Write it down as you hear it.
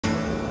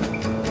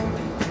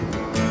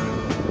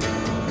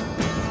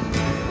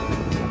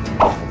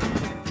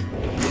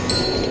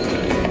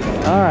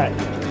All right,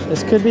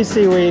 this could be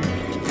seaweed.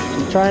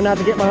 I'm trying not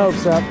to get my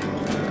hopes up.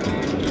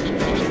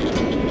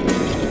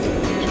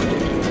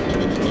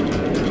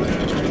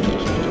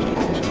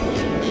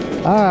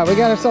 All right, we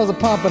got ourselves a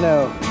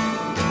pompano.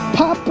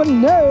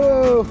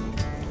 Pompano!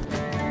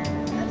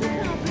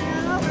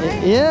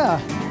 Yeah.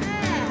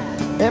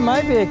 It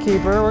might be a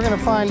keeper. We're gonna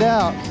find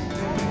out.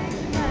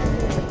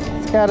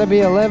 It's gotta be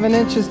 11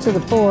 inches to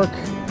the fork.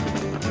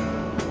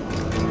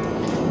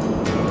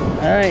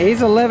 All right,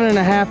 he's 11 and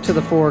a half to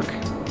the fork.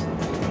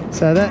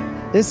 So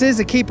this is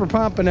a keeper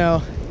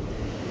pompano.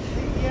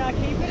 You're not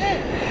keeping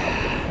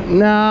it?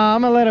 No,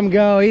 I'm gonna let him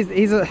go.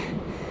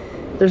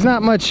 There's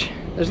not much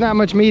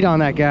meat on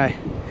that guy.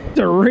 He's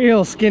a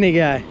real skinny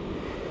guy.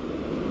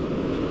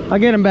 I'll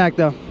get him back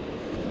though.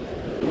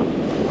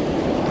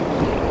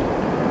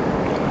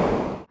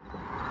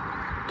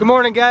 Good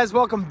morning, guys.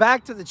 Welcome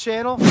back to the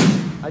channel.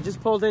 I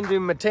just pulled into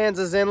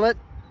Matanzas Inlet.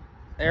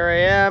 There I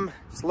am.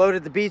 Just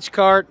loaded the beach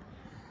cart.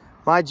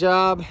 My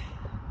job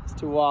is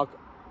to walk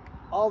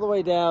all the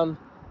way down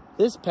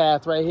this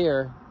path right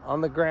here on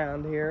the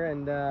ground here,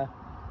 and we're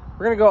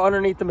gonna go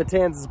underneath the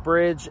Matanzas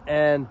Bridge.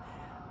 And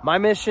my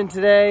mission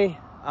today,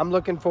 I'm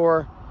looking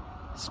for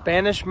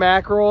Spanish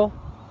mackerel.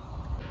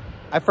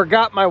 I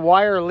forgot my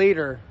wire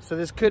leader, so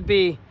this could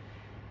be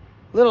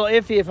a little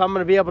iffy if I'm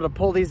gonna be able to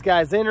pull these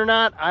guys in or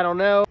not. I don't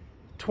know.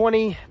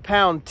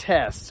 20-pound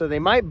test, so they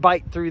might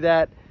bite through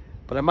that,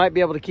 but I might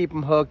be able to keep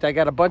them hooked. I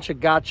got a bunch of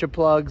gotcha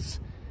plugs.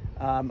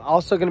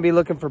 Also gonna be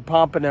looking for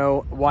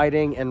pompano,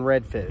 whiting, and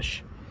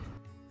redfish.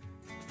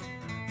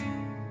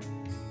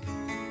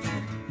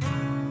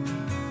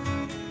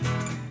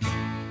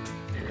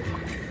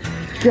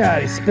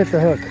 God, he spit the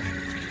hook.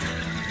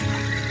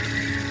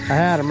 I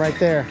had him right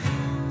there.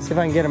 See if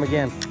I can get him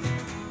again.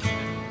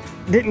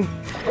 Didn't.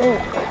 Oh.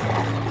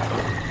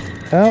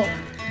 Well,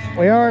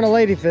 we are in a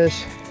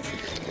ladyfish.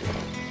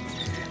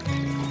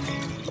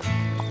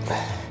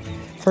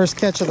 First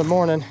catch of the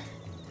morning.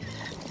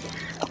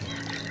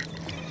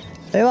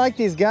 They like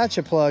these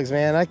gotcha plugs,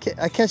 man. I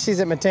catch these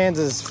at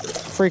Matanzas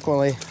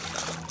frequently.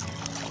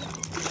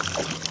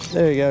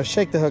 There you go.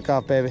 Shake the hook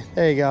off, baby.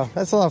 There you go.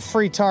 That's a little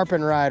free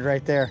tarpon ride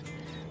right there.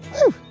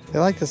 Whew. They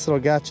like this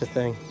little gotcha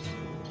thing.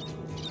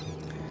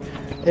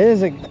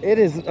 It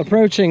is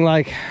approaching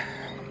like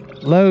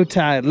low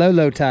tide.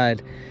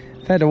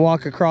 I've had to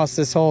walk across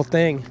this whole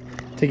thing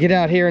to get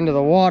out here into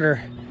the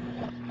water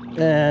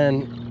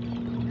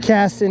and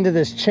cast into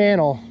this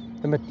channel,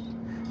 the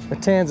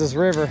Matanzas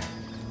River.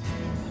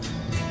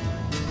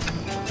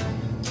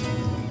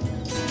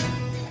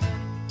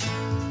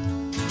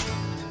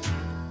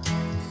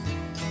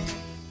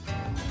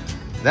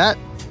 That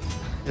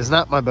is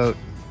not my boat.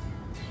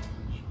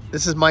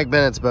 This is Mike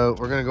Bennett's boat.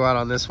 We're gonna go out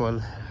on this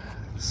one.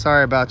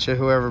 Sorry about you,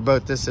 whoever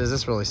boat this is.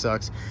 This really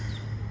sucks.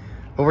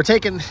 But we're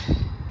taking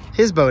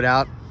his boat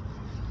out,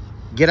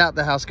 get out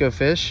the house, go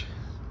fish,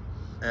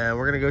 and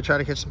we're gonna go try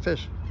to catch some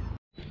fish.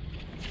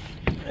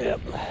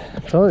 Yep, I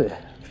told you.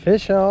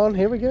 Fish on,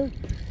 here we go.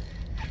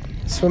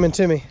 Swimming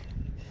to me.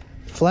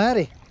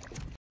 Flatty.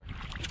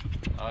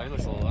 Oh, he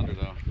looks a little under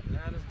though.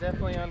 That is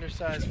definitely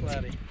undersized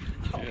flatty.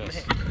 Oh,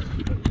 yes. Man.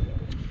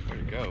 There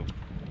you go.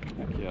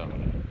 Heck yeah.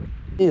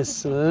 He is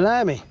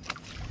slimy.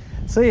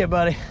 See ya,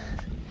 buddy.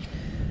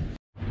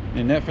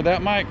 Any net for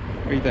that, Mike?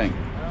 What do you think? I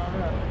don't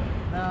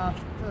know.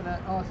 No,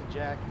 oh, it's a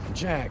jack.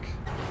 Jack.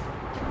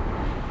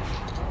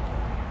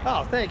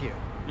 Oh, thank you.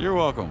 You're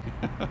welcome.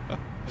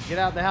 Get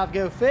out the house,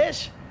 go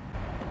fish.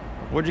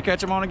 What'd you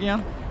catch him on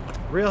again?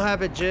 Real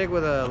habit jig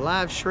with a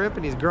live shrimp,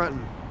 and he's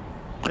grunting.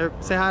 There,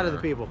 say hi to the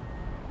people.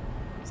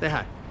 Say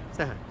hi.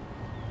 Say hi.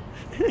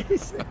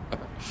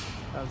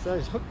 I'm sorry, I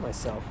just hooked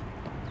myself.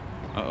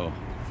 Uh-oh.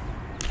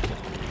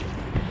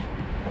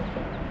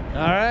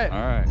 All right.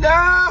 All right.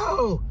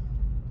 No!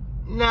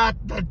 Not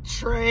the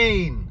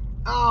train.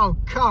 Oh,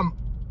 come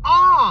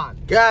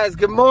on. Guys,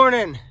 good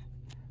morning.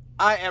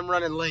 I am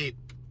running late.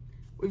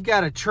 We've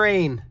got a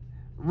train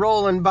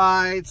rolling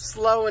by. It's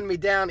slowing me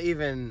down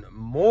even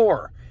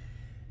more.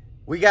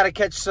 We got to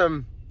catch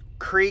some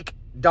creek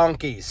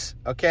donkeys,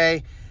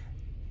 okay?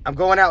 I'm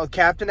going out with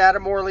Captain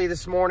Adam Morley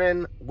this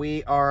morning.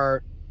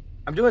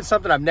 I'm doing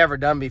something I've never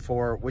done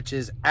before, which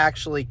is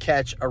actually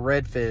catch a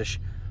redfish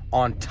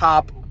on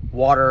top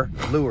water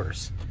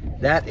lures.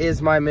 That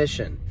is my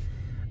mission.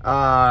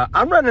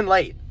 I'm running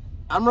late.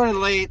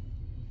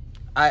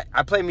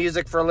 I play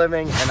music for a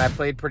living, and I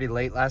played pretty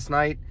late last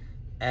night,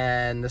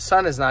 and the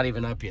sun is not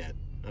even up yet,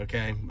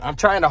 okay? I'm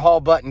trying to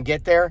haul butt and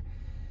get there.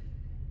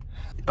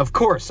 Of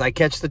course, I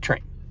catch the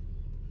train.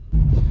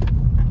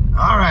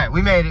 All right,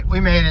 we made it.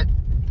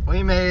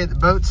 The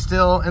boat's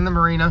still in the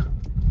marina.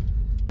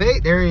 Hey,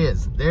 there he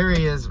is. There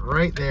he is,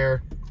 right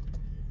there.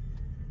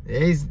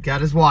 He's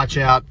got his watch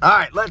out. All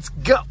right, let's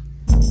go.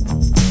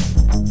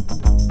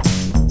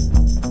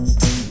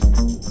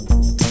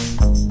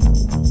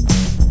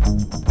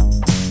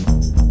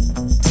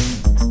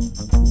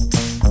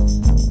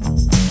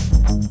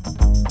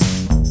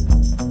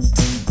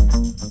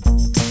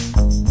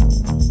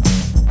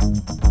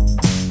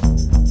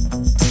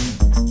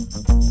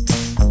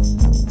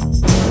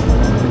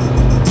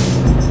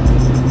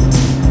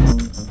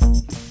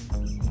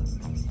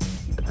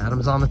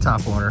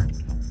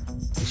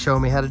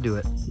 showing me how to do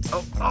it.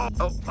 Oh, oh,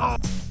 oh, oh.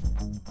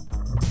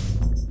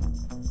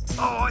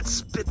 Oh, it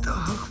spit the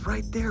hook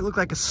right there. It looked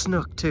like a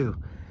snook too.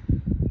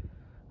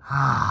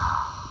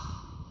 Ah.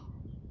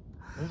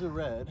 It was a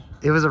red.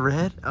 It was a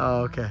red?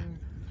 Oh, okay.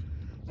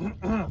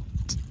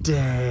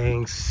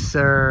 Dang,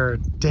 sir,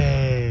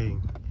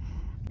 dang.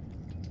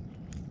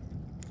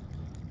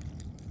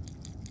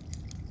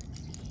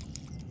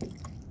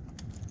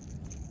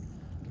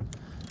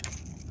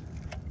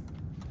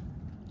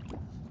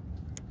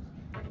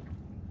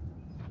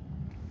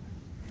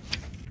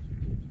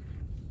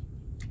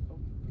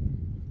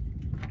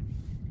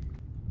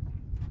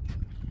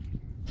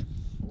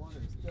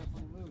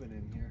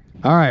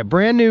 All right,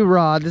 brand new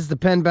rod. This is the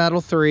Penn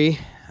Battle 3.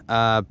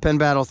 Penn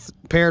Battle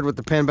paired with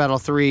the Penn Battle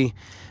 3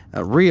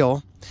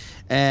 reel.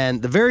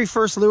 And the very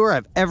first lure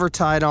I've ever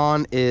tied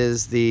on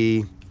is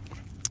the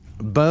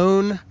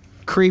Bone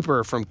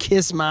Creeper from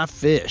Kiss My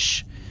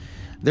Fish.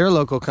 They're a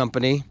local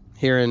company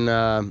here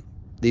in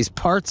these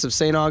parts of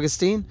St.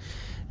 Augustine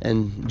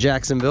and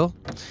Jacksonville.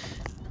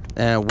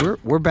 And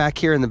we're back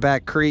here in the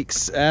back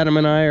creeks. Adam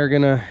and I are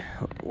gonna,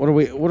 what are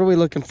we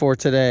looking for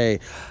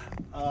today?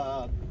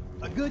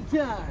 A good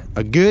time.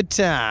 A good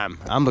time.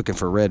 I'm looking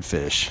for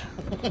redfish.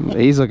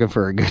 He's looking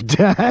for a good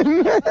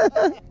time.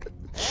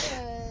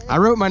 I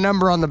wrote my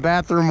number on the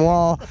bathroom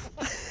wall.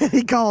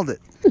 He called it.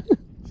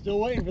 Still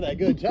waiting for that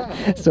good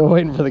time. Still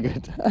waiting for the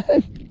good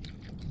time.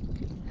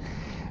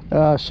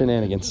 Oh,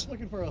 shenanigans. Just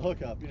looking for a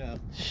hookup, you know.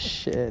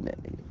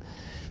 Shenanigans.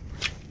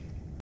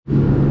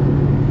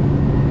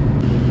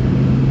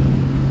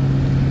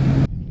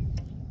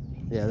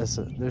 Yeah,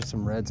 there's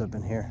some reds up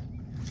in here.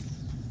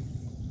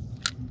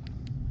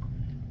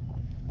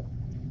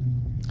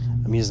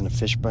 I'm using a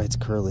fishbites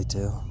curly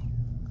tail.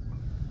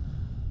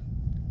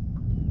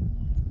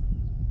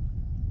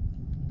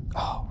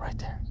 Oh, right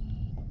there.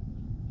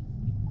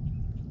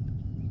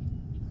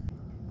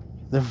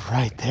 They're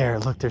right there.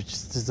 Look,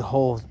 there's a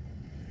whole.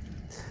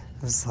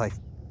 There's like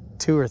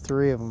 2 or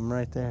 3 of them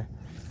right there.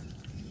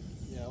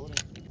 Yeah, I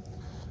guess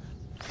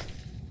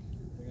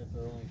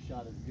our only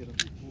shot is good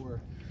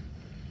before.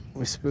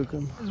 We spook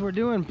them. We're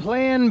doing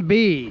plan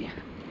B.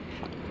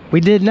 We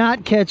did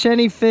not catch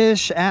any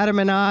fish. Adam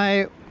and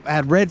I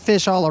had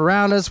redfish all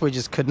around us. We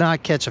just could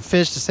not catch a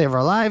fish to save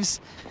our lives.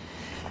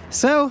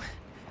 So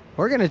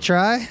we're gonna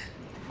try a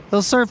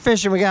little surf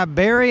fishing. We got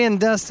Barry and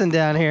Dustin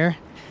down here.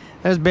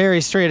 There's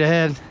Barry straight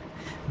ahead.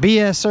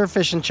 BS Surf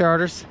Fishing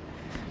Charters.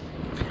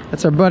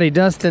 That's our buddy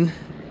Dustin.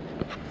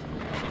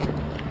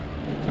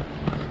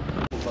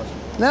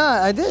 No,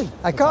 I did.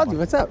 I called you.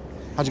 What's up?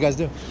 How'd you guys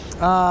do?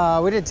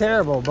 We did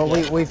terrible,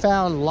 but we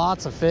found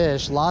lots of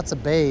fish, lots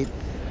of bait.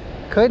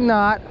 Could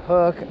not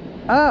hook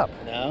up.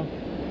 No.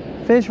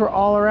 Fish were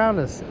all around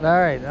us. All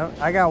right,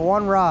 I got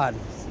 1 rod.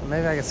 So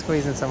maybe I can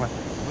squeeze in somewhere.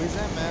 Squeeze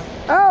in, man.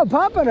 Oh,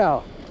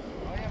 pompano. Oh,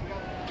 yeah, we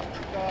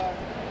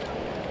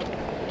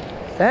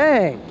got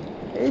Dang,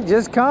 he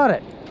just caught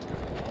it.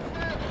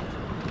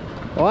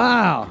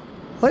 Wow.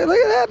 Look at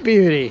that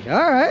beauty.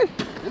 All right.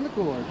 in the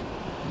cooler.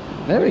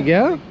 There we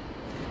go.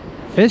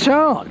 Fish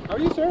on. How are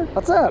you, sir?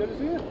 What's up? Good to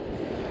see you.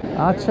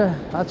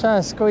 I'll try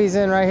to squeeze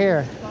in right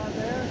here.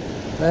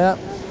 Yep.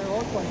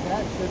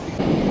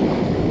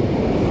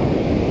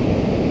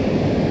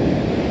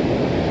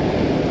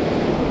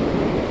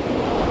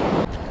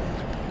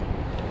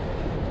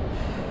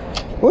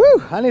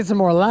 Woo! I need some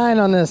more line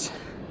on this.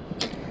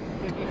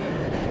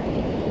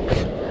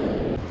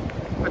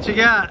 What you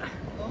got?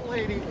 Oh,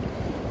 lady.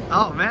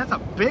 Oh man, that's a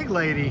big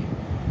lady.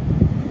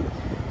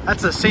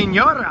 That's a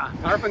senora.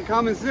 Carping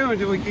coming soon.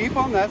 Do we keep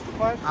them? That's the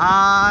question.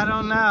 I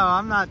don't know.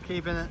 I'm not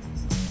keeping it.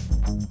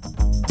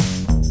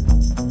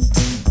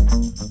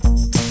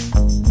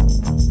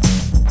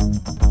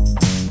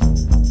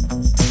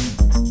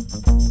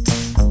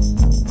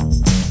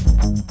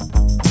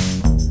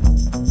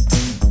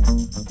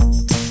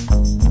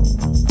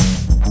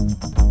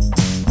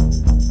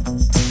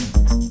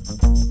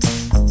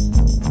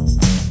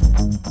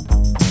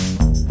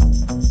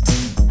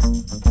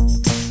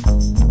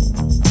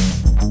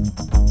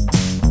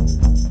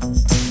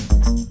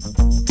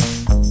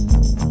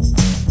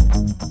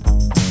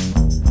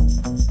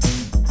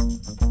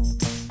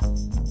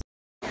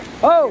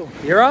 Oh,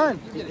 you're on.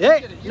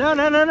 Hey, no.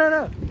 Here,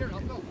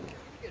 I'll go.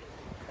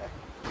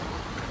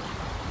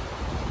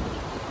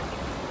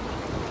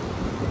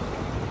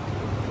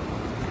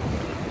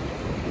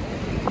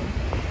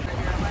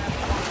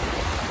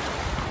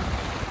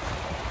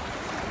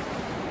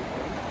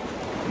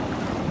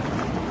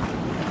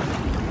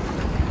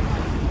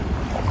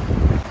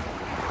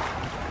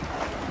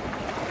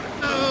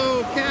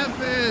 Oh,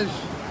 catfish!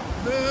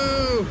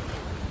 Boo!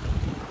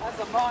 That's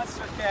a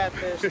monster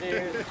catfish,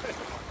 dude.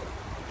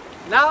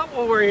 Not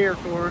what we're here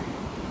for,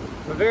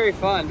 but very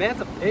fun. Man, it's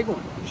a big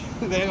one.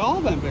 They've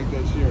all been big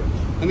this year.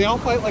 And they all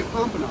fight like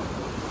pompano.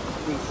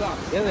 It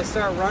sucks. Yeah, they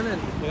start running.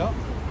 Yep.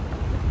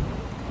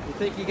 You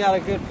think you got a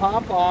good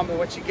pom-pom, but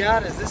what you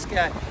got is this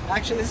guy.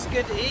 Actually, this is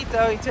good to eat,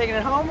 though. You taking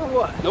it home or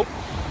what? Nope.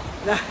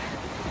 No?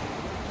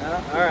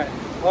 No? All right.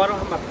 Well, I don't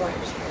have my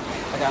pliers.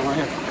 I got one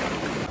here.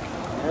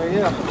 There you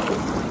go.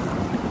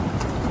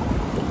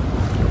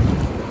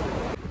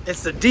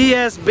 It's the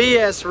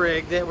DSBS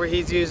rig that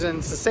he's using.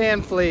 It's the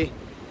sand flea.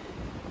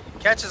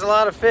 Catches a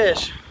lot of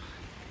fish.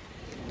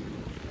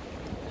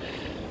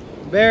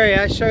 Barry,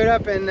 I showed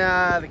up and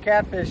the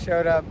catfish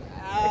showed up.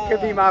 It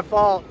could be my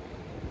fault.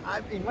 I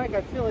mean, Mike,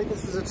 I feel like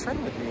this is a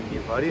trend with me and you,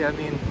 buddy. I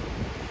mean,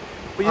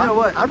 but you know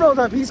what? I rolled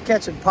up, he's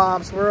catching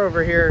pops. We're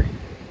over here.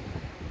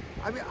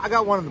 I mean, I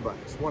got one of the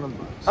bugs. One of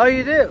the bugs. Oh,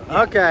 you do?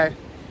 Yeah. Okay.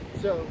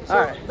 So all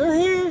right. They're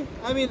here.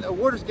 I mean, the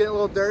water's getting a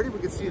little dirty. We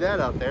can see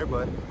that out there,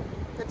 but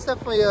it's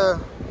definitely,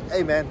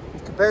 hey, man,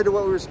 compared to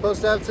what we were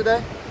supposed to have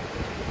today,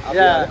 I'll be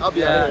out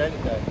here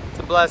any day. It's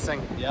a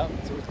blessing. Yeah.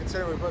 So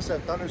considering we're supposed to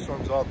have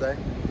thunderstorms all day.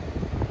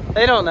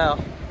 They don't know.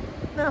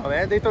 No,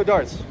 man, they throw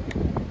darts.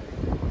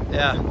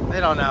 Yeah, they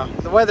don't know.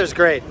 The weather's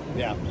great.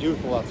 Yeah,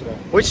 beautiful out today.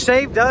 Which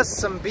saved us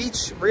some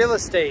beach real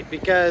estate,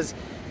 because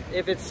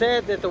if it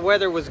said that the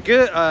weather was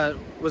good,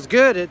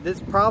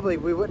 this probably,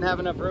 we wouldn't have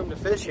enough room to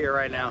fish here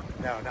right now.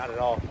 No, not at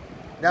all.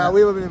 No,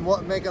 we would have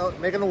been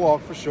making a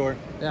walk for sure.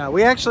 Yeah,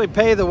 we actually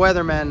pay the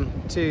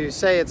weathermen to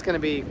say it's going to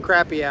be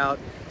crappy out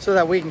so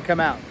that we can come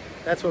out.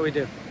 That's what we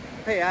do.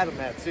 Pay Adam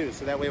that too,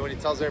 so that way when he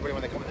tells everybody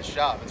when they come in the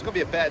shop, it's going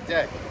to be a bad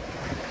day.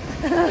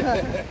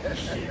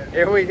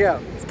 Here we go.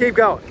 Let's keep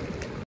going.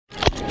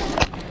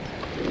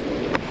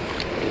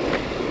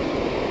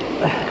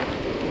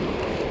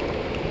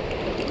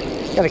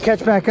 Got to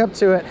catch back up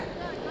to it.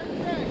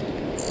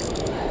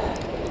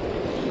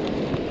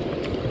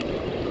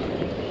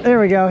 There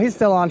we go. He's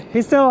still on.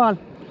 He's still on.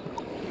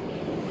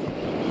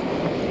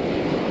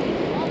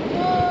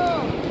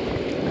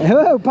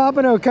 Hello,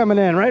 Pompano coming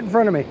in right in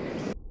front of me.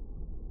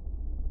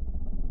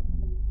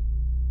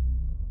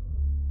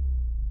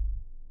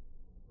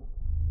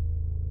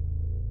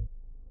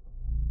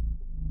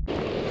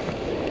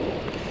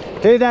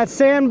 Dude, that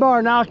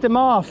sandbar knocked him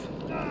off.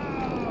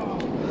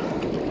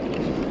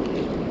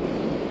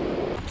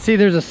 See,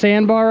 there's a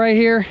sandbar right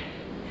here.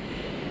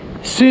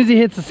 As soon as he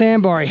hits the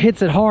sandbar, he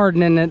hits it hard,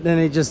 and then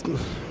it just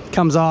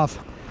comes off.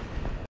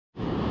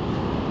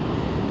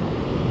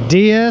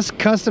 DS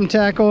custom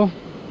tackle,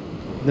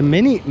 the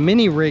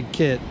mini rig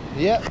kit.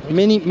 Yep.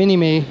 Mini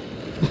me.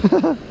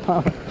 Kind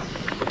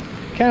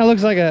of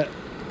looks like a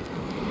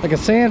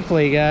sand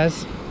flea,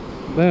 guys.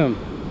 Boom.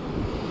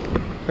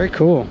 Very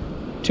cool.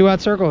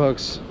 2-aught circle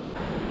hooks.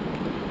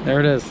 There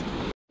it is.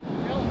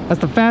 That's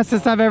the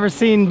fastest I've ever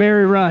seen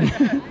Barry run.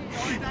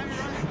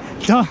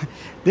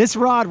 This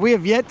rod, we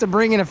have yet to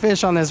bring in a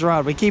fish on this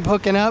rod. We keep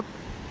hooking up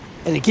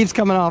and it keeps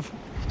coming off.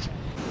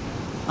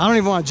 I don't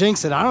even want to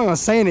jinx it. I don't want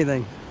to say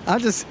anything.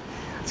 I'm just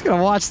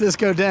gonna watch this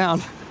go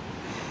down.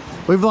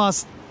 We've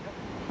lost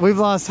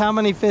how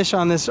many fish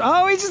on this?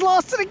 Oh, he just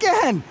lost it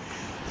again.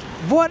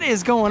 What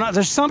is going on?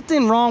 There's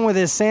something wrong with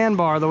his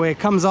sandbar, the way it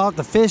comes off.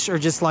 The fish are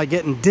just like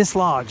getting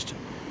dislodged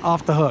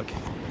off the hook.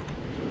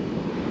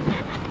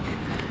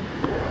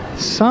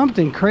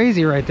 Something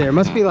crazy right there. It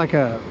must be like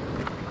a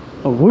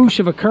whoosh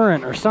of a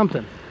current or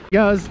something.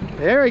 Goes,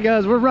 there he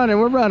goes. We're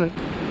running.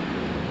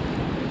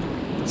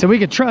 So we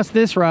could trust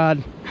this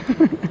rod.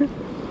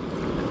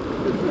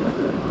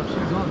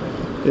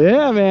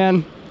 Yeah,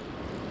 man.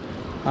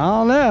 I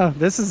don't know.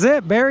 This is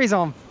it. Barry's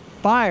on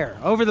fire.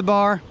 Over the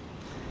bar.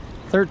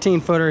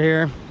 13-footer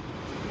here.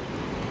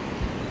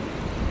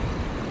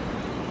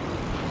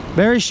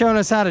 Barry's showing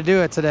us how to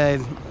do it today.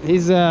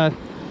 He's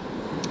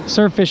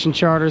surf fishing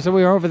charter, so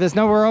we're over this.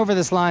 No, we're over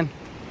this line.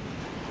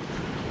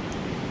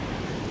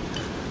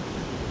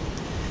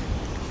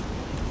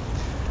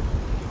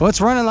 Well, it's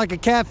running like a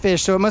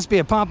catfish, so it must be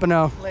a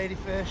pompano.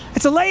 Ladyfish.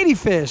 It's a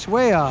ladyfish,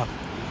 way off.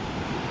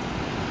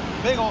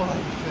 Big old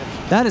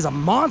ladyfish. That is a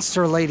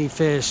monster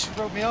ladyfish.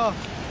 Broke me off.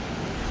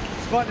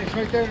 Sputniks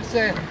right there to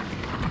say.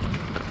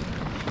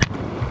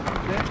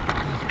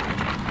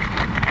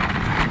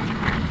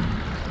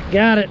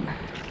 Got it.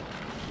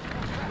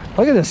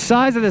 Look at the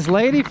size of this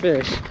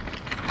ladyfish.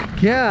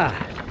 Yeah,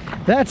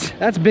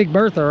 that's Big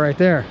Bertha right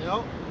there.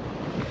 Yep.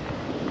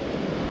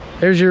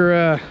 There's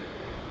your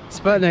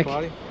Sputnik.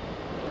 Thanks,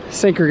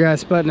 Sinker guy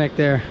Sputnik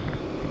there.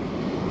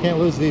 can't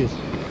lose these.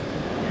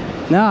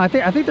 No, I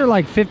think they're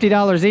like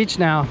 $50 each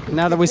now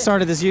that we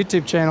started this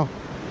YouTube channel.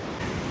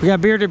 We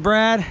got Bearded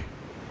Brad.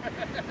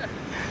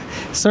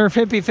 Surf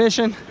hippie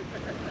fishing.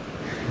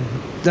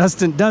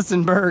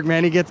 Dustin Berg,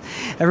 man,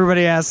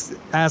 everybody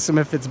asks him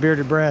if it's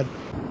Bearded Brad.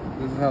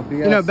 This is how BS.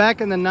 You know,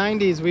 back in the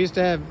 90s, we used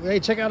to have, hey,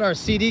 check out our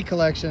CD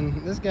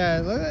collection. This guy,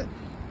 look at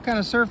what kind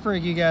of surf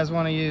rig you guys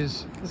want to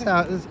use. This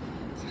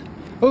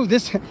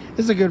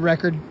is a good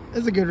record.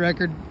 This is a good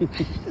record.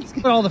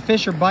 All the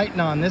fish are biting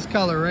on this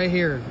color right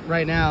here,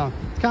 right now.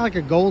 It's kind of like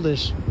a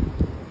goldish.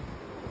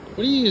 What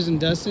are you using,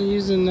 Dustin? You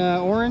using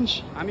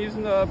orange? I'm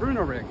using the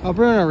Bruno rig. Oh,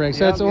 Bruno rig.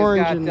 So Yep, it's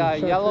orange got,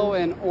 and yellow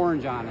and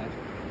orange on it.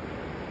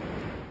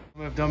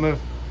 Don't move.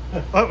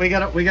 Oh, we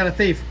got a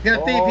thief. We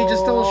got a thief. He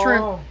just stole a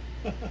shrimp.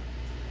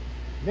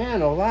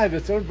 Man alive,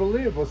 it's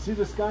unbelievable. See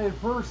this guy in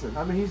person.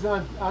 I mean, he's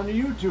on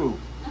YouTube.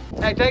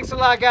 Hey, thanks a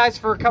lot, guys,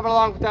 for coming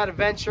along with that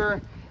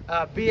adventure.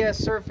 BS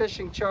Surf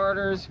Fishing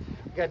Charters.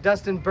 We got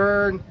Dustin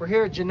Berg. We're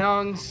here at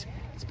Genung's.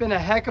 It's been a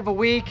heck of a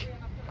week.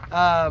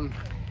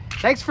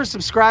 Thanks for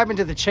subscribing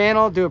to the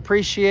channel. Do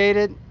appreciate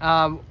it.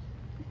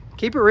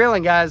 Keep it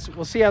reeling, guys.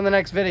 We'll see you on the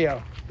next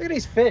video. Look at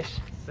these fish.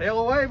 Sail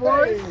away,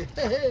 boys.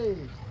 Hey, hey.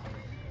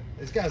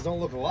 These guys don't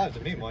look alive to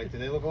me, Mike. Do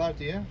they look alive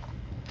to you?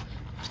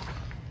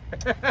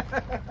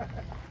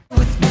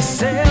 With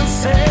sails